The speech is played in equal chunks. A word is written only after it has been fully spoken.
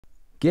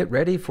Get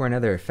ready for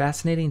another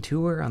fascinating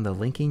tour on the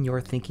Linking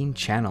Your Thinking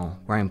channel,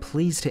 where I'm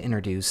pleased to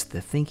introduce the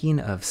thinking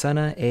of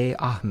Sana A.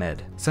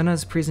 Ahmed.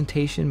 Sana's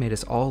presentation made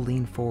us all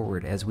lean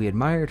forward as we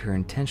admired her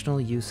intentional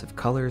use of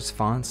colors,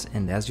 fonts,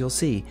 and as you'll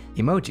see,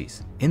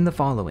 emojis. In the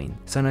following,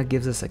 Sana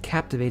gives us a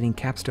captivating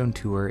capstone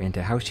tour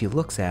into how she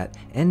looks at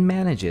and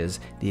manages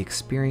the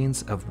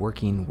experience of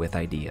working with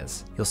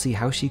ideas. You'll see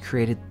how she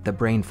created the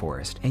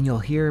Brainforest, and you'll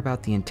hear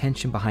about the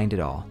intention behind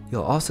it all.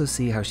 You'll also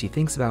see how she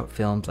thinks about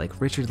films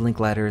like Richard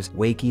Linklater's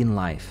Waking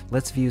Life.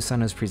 Let's view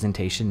Sana's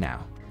presentation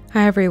now.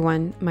 Hi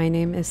everyone, my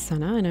name is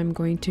Sana and I'm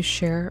going to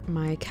share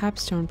my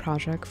capstone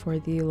project for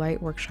the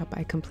LYT Workshop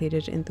I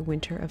completed in the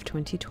winter of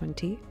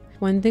 2020.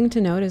 One thing to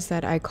note is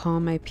that I call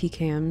my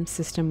PKM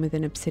system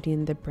within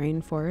Obsidian the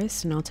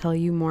Brainforest, and I'll tell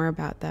you more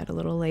about that a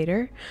little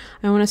later.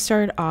 I want to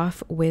start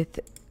off with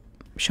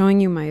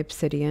showing you my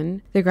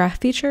Obsidian. The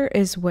graph feature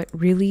is what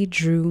really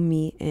drew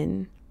me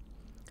in.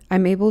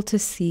 I'm able to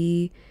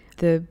see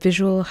the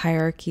visual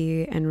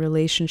hierarchy and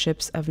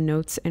relationships of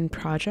notes and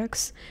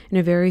projects in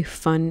a very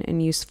fun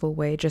and useful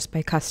way just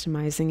by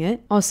customizing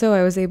it. Also,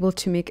 I was able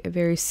to make a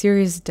very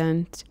serious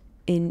dent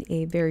in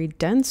a very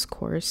dense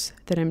course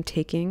that I'm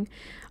taking,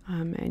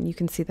 and you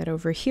can see that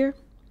over here.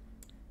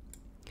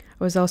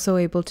 I was also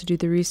able to do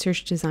the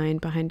research design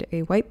behind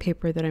a white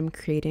paper that I'm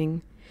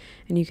creating,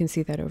 and you can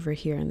see that over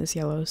here in this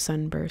yellow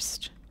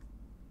sunburst.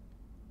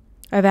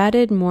 I've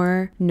added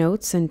more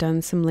notes and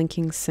done some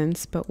linking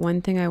since, but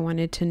one thing I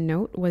wanted to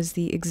note was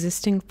the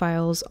existing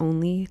files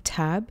only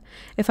tab.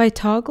 If I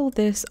toggle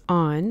this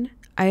on,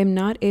 I am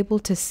not able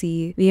to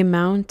see the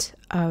amount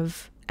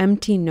of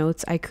empty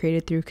notes I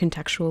created through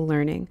contextual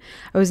learning.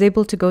 I was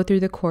able to go through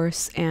the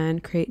course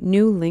and create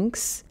new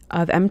links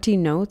of empty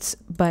notes,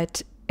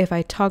 but if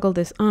I toggle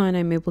this on,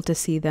 I'm able to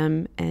see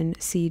them and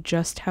see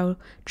just how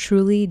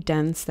truly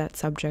dense that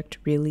subject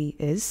really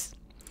is.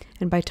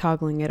 And by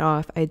toggling it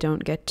off, I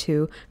don't get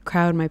to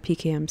crowd my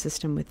PKM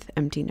system with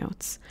empty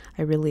notes.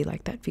 I really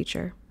like that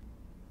feature.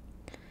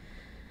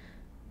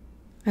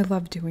 I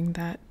love doing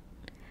that.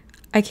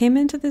 I came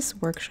into this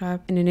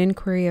workshop in an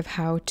inquiry of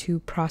how to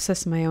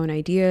process my own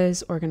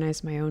ideas,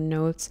 organize my own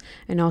notes,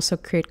 and also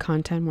create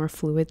content more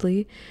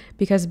fluidly.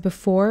 Because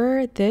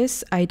before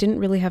this, I didn't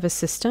really have a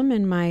system,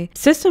 and my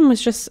system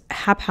was just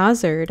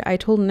haphazard. I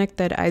told Nick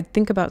that I'd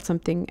think about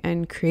something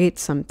and create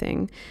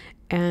something,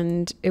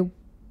 and it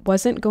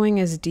wasn't going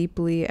as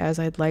deeply as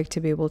I'd like to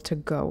be able to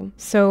go.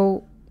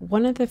 So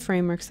one of the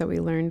frameworks that we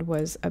learned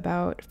was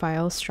about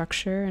file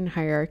structure and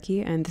hierarchy,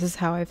 and this is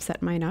how I've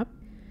set mine up.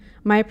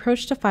 My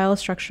approach to file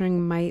structuring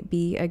might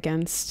be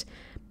against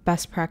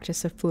best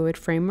practice of fluid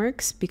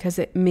frameworks because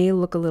it may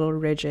look a little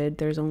rigid.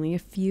 There's only a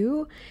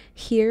few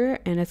here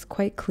and it's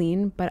quite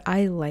clean, but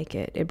I like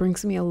it. It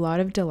brings me a lot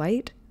of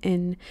delight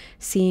in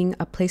seeing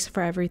a place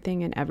for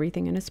everything and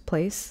everything in its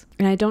place.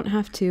 And I don't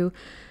have to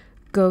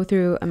go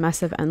through a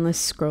mess of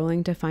endless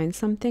scrolling to find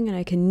something, and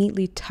I can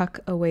neatly tuck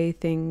away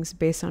things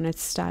based on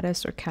its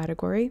status or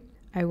category.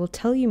 I will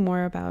tell you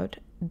more about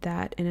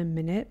that in a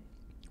minute.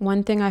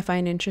 One thing I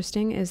find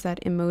interesting is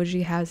that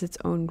Emoji has its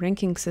own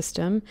ranking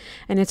system,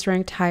 and it's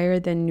ranked higher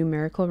than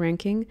numerical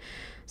ranking.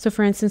 So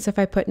for instance, if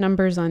I put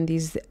numbers on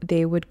these,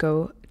 they would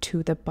go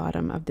to the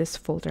bottom of this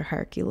folder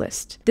hierarchy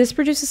list. This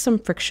produces some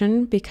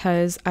friction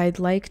because I'd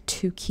like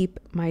to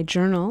keep my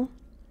journal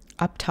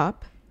up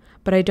top,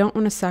 but I don't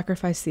want to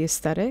sacrifice the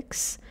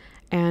aesthetics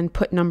and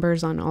put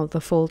numbers on all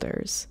the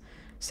folders.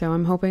 So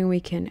I'm hoping we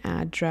can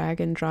add drag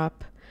and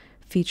drop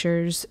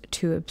features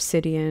to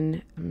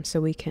Obsidian so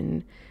we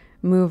can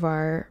move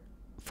our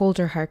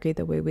folder hierarchy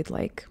the way we'd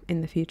like in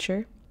the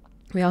future.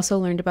 We also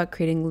learned about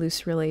creating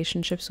loose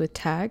relationships with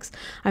tags.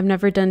 I've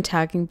never done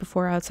tagging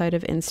before outside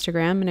of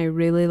Instagram, and I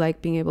really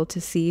like being able to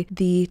see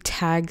the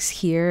tags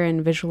here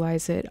and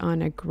visualize it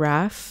on a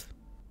graph.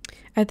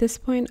 At this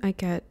point, I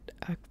get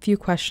a few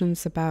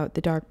questions about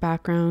the dark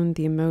background,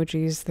 the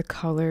emojis, the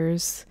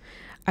colors.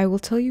 I will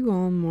tell you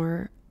all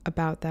more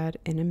about that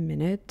in a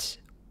minute,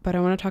 but I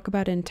want to talk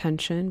about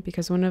intention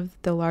because one of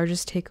the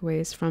largest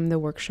takeaways from the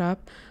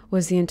workshop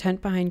was the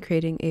intent behind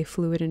creating a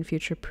fluid and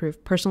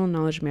future-proof personal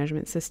knowledge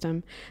management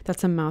system.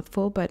 That's a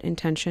mouthful, but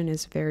intention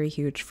is very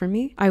huge for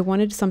me. I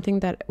wanted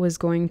something that was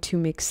going to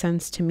make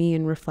sense to me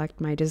and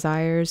reflect my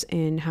desires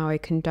in how I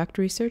conduct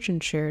research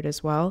and share it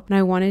as well. And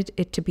I wanted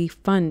it to be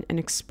fun and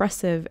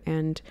expressive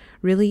and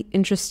really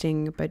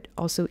interesting, but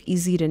also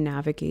easy to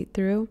navigate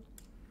through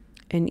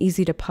and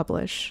easy to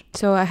publish.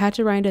 So I had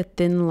to write a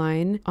thin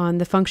line on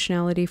the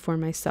functionality for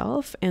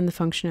myself and the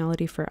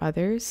functionality for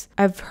others.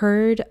 I've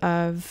heard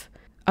of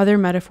other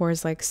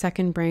metaphors like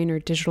second brain or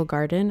digital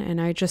garden, and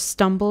I just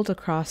stumbled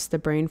across the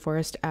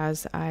Brainforest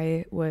as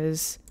I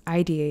was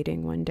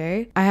ideating one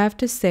day. I have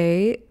to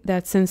say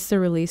that since the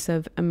release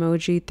of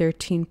Emoji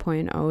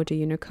 13.0 to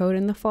Unicode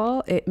in the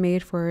fall, it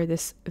made for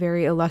this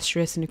very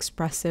illustrious and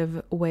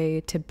expressive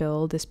way to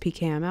build this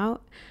PKM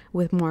out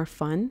with more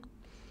fun.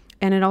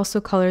 And it also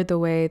colored the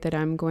way that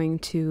I'm going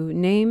to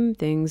name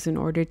things in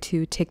order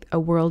to take a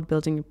world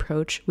building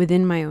approach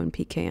within my own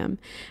PKM.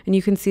 And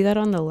you can see that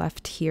on the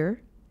left here.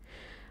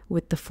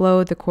 with the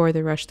flow, the core,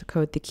 the rush, the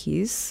code, the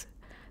keys.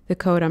 The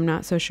code I'm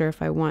not so sure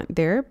if I want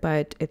there,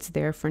 but it's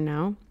there for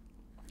now.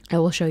 I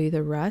will show you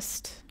the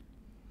rest.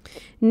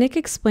 Nick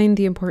explained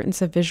the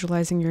importance of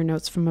visualizing your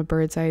notes from a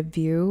bird's eye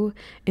view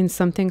in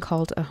something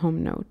called a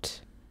home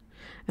note.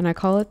 And I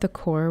call it the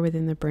core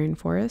within the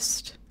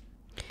Brainforest.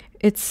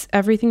 It's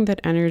everything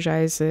that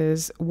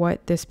energizes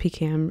what this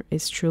PKM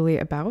is truly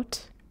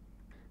about.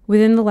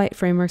 Within the LYT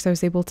frameworks, I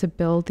was able to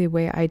build the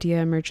way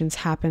idea emergence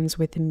happens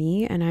with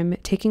me, and I'm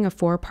taking a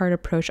 4-part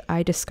approach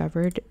I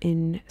discovered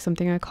in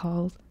something I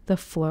call the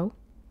flow.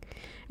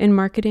 In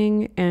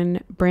marketing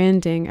and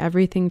branding,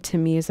 everything to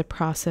me is a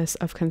process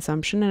of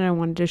consumption, and I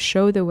wanted to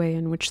show the way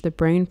in which the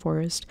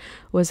Brainforest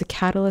was a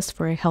catalyst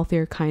for a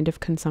healthier kind of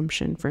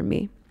consumption for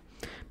me.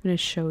 I'm going to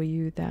show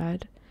you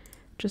that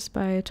just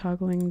by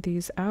toggling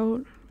these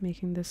out,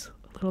 making this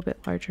a little bit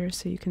larger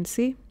so you can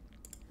see.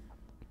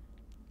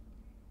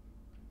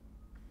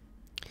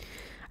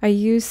 I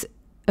use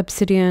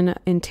Obsidian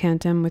in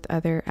tandem with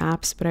other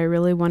apps, but I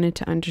really wanted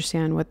to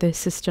understand what the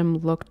system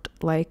looked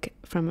like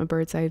from a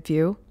bird's eye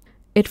view.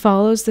 It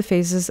follows the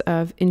phases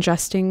of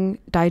ingesting,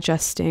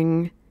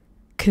 digesting,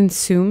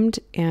 consumed,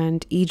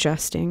 and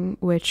egesting,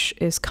 which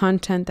is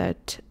content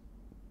that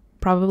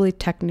probably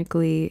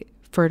technically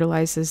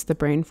fertilizes the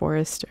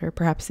Brainforest or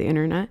perhaps the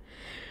internet.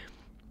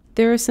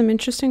 There are some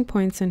interesting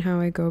points in how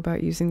I go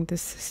about using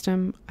this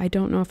system. I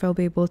don't know if I'll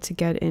be able to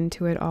get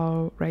into it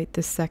all right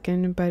this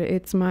second, but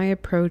it's my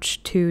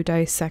approach to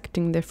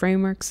dissecting the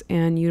frameworks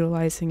and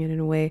utilizing it in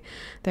a way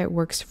that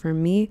works for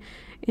me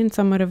in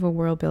somewhat of a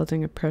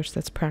world-building approach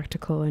that's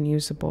practical and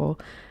usable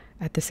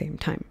at the same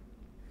time.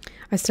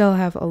 I still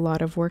have a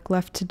lot of work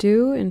left to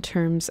do in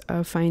terms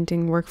of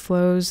finding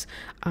workflows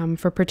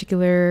for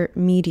particular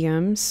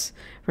mediums,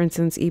 for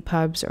instance,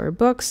 EPUBs or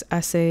books,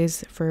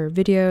 essays for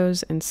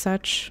videos and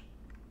such.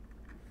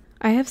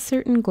 I have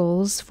certain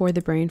goals for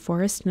the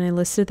Brainforest, and I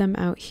listed them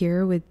out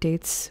here with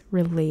dates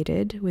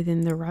related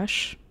within the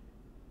rush.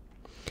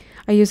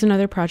 I use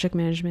another project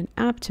management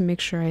app to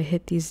make sure I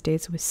hit these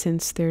dates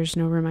since there's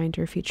no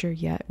reminder feature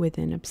yet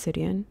within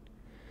Obsidian.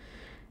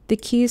 The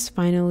keys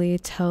finally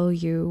tell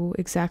you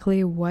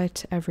exactly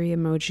what every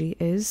emoji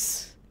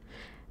is,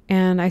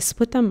 and I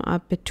split them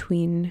up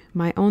between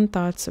my own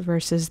thoughts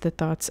versus the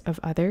thoughts of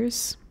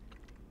others.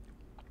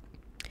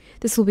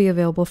 This will be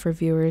available for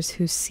viewers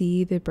who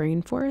see the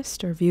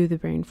Brainforest or view the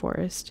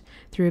Brainforest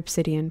through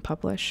Obsidian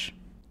Publish.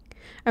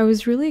 I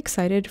was really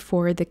excited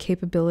for the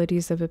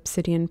capabilities of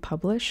Obsidian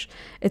Publish.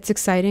 It's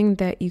exciting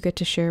that you get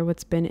to share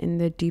what's been in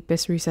the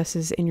deepest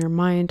recesses in your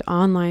mind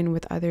online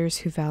with others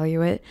who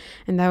value it,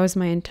 and that was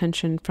my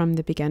intention from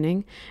the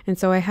beginning. And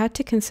so I had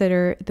to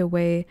consider the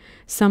way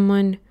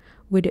someone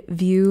would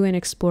view and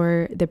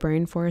explore the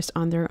Brainforest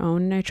on their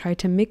own, and I tried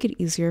to make it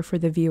easier for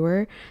the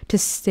viewer to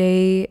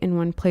stay in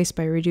one place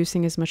by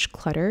reducing as much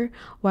clutter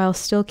while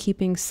still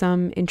keeping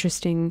some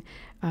interesting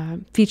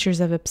features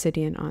of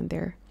Obsidian on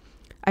there.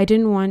 I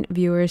didn't want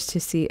viewers to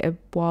see a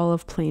wall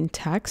of plain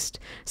text,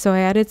 so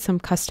I added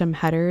some custom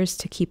headers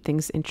to keep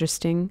things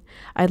interesting.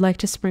 I'd like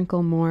to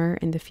sprinkle more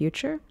in the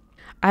future.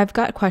 I've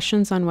got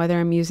questions on whether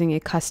I'm using a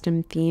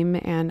custom theme,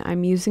 and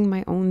I'm using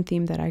my own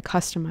theme that I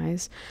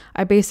customize.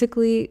 I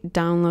basically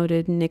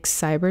downloaded Nick's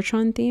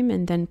Cybertron theme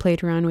and then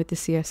played around with the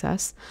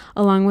CSS,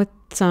 along with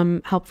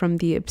some help from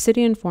the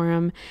Obsidian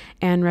forum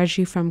and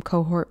Reggie from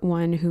Cohort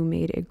 1, who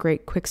made a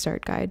great quick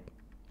start guide.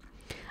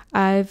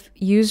 I've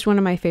used one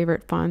of my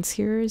favorite fonts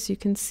here, as you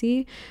can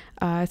see.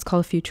 It's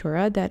called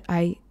Futura, that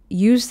I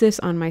use this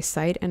on my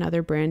site and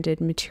other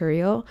branded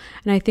material,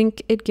 and I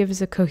think it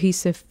gives a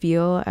cohesive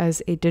feel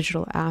as a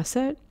digital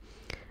asset,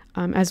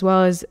 as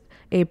well as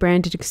a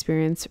branded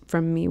experience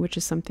from me, which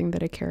is something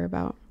that I care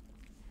about.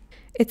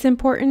 It's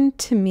important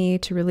to me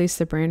to release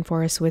the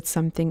Brainforest with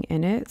something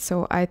in it,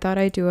 so I thought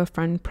I'd do a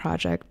fun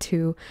project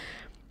to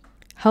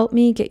help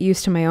me get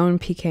used to my own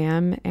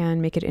PKM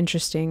and make it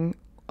interesting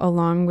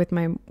along with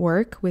my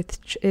work,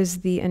 which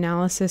is the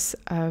analysis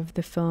of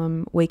the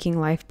film Waking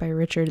Life by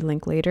Richard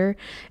Linklater.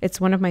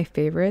 It's one of my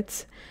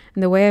favorites,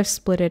 and the way I've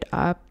split it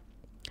up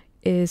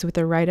is with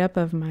a write-up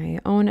of my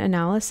own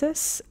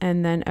analysis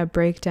and then a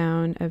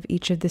breakdown of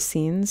each of the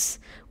scenes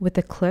with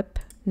a clip.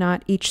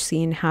 Not each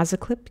scene has a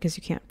clip because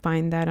you can't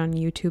find that on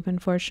YouTube,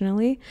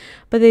 unfortunately,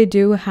 but they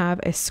do have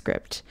a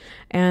script,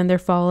 and they're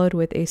followed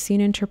with a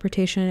scene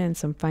interpretation and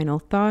some final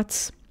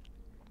thoughts,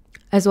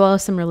 as well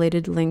as some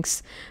related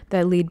links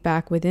that lead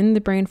back within the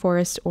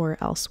Brainforest or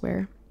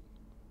elsewhere.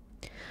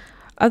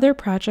 Other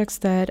projects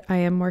that I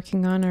am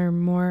working on are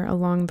more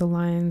along the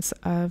lines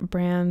of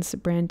brands,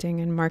 branding,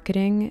 and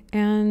marketing,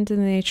 and the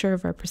nature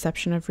of our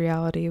perception of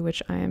reality,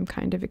 which I am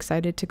kind of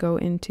excited to go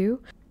into.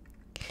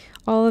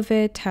 All of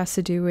it has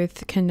to do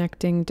with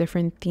connecting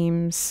different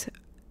themes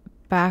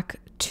back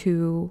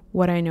to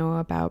what I know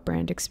about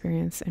brand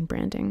experience and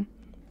branding.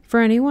 For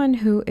anyone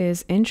who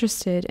is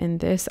interested in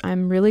this,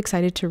 I'm really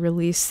excited to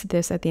release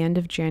this at the end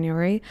of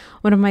January.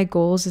 One of my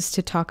goals is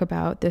to talk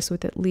about this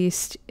with at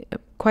least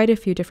quite a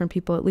few different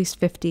people, at least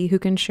 50, who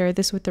can share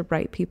this with the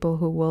right people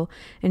who will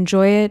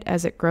enjoy it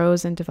as it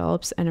grows and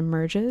develops and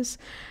emerges.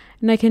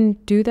 And I can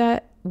do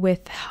that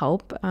with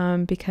help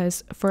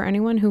because for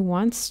anyone who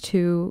wants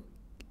to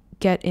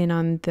get in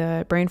on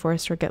the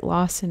Brainforest or get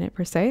lost in it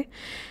per se,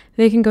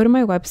 they can go to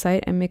my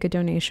website and make a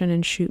donation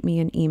and shoot me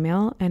an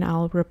email, and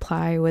I'll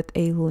reply with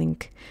a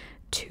link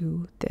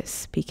to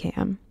this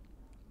PKM.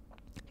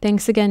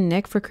 Thanks again,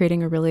 Nick, for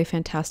creating a really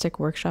fantastic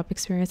workshop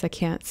experience. I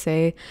can't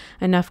say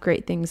enough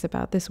great things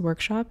about this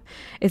workshop.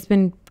 It's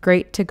been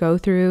great to go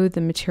through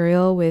the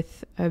material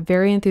with a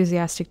very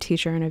enthusiastic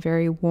teacher and a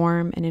very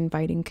warm and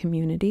inviting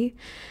community.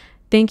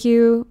 Thank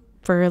you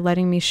for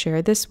letting me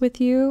share this with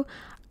you.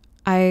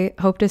 I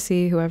hope to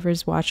see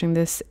whoever's watching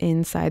this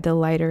inside the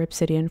LYT or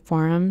Obsidian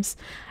forums.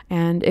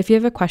 And if you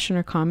have a question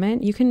or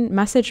comment, you can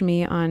message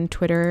me on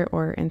Twitter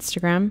or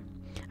Instagram.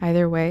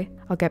 Either way,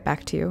 I'll get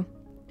back to you.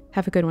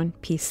 Have a good one.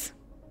 Peace.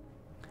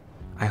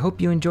 I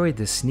hope you enjoyed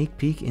this sneak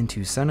peek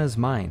into Sana's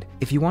mind.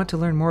 If you want to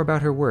learn more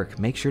about her work,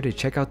 make sure to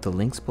check out the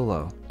links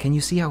below. Can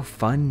you see how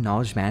fun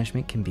knowledge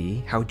management can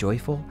be? How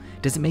joyful?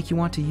 Does it make you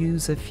want to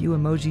use a few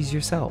emojis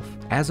yourself?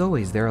 As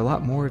always, there are a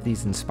lot more of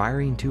these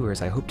inspiring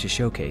tours I hope to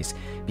showcase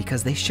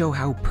because they show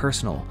how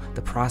personal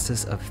the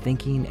process of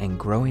thinking and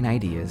growing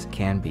ideas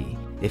can be.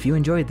 If you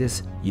enjoyed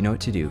this, you know what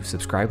to do.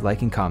 Subscribe,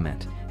 like, and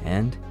comment.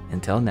 And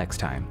until next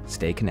time,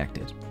 stay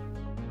connected.